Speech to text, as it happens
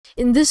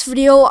In this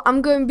video,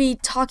 I'm going to be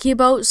talking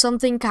about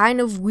something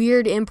kind of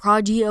weird in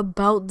Prodigy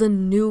about the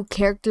new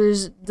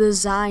characters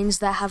designs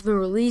that have been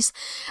released.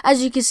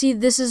 As you can see,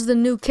 this is the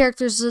new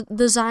characters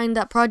design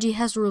that Prodigy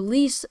has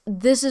released.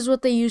 This is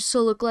what they used to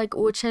look like,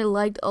 which I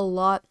liked a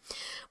lot.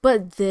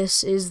 But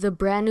this is the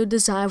brand new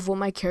design of what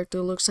my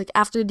character looks like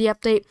after the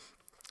update.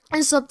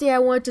 And something I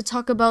wanted to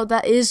talk about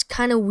that is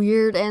kind of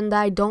weird and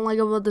that I don't like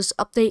about this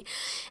update,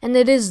 and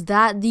it is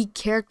that the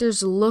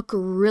characters look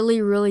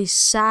really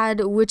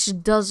sad,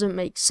 which doesn't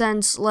make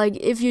sense. Like,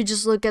 if you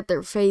just look at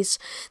their face,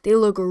 they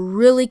look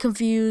really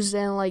confused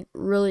and like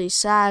really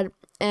sad.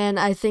 And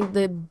I think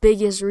the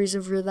biggest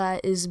reason for that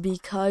is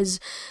because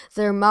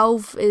their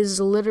mouth is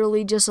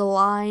literally just a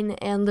line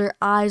and their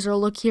eyes are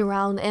looking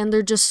around and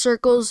they're just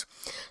circles,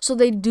 so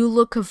they do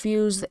look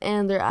confused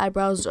and their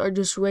eyebrows are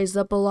just raised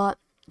up a lot.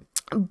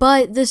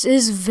 But this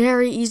is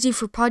very easy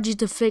for Prodigy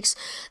to fix.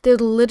 They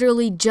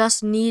literally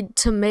just need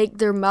to make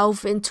their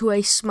mouth into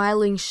a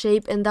smiling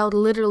shape, and that would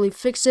literally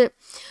fix it.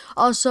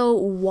 Also,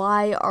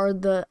 why are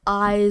the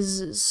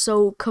eyes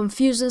so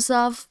confused and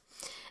stuff?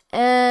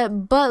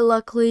 But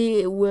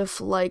luckily,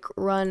 with like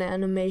run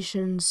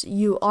animations,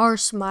 you are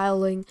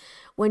smiling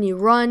when you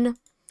run.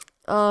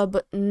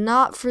 But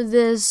not for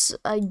this,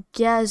 I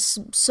guess.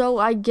 So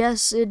I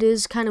guess it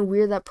is kind of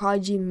weird that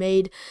Prodigy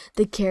made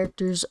the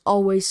characters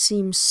always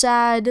seem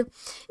sad,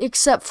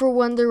 except for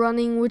when they're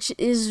running, which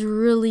is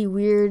really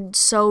weird.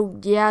 So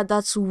yeah,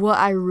 that's what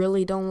I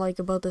really don't like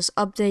about this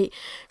update.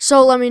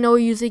 So let me know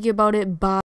what you think about it. Bye.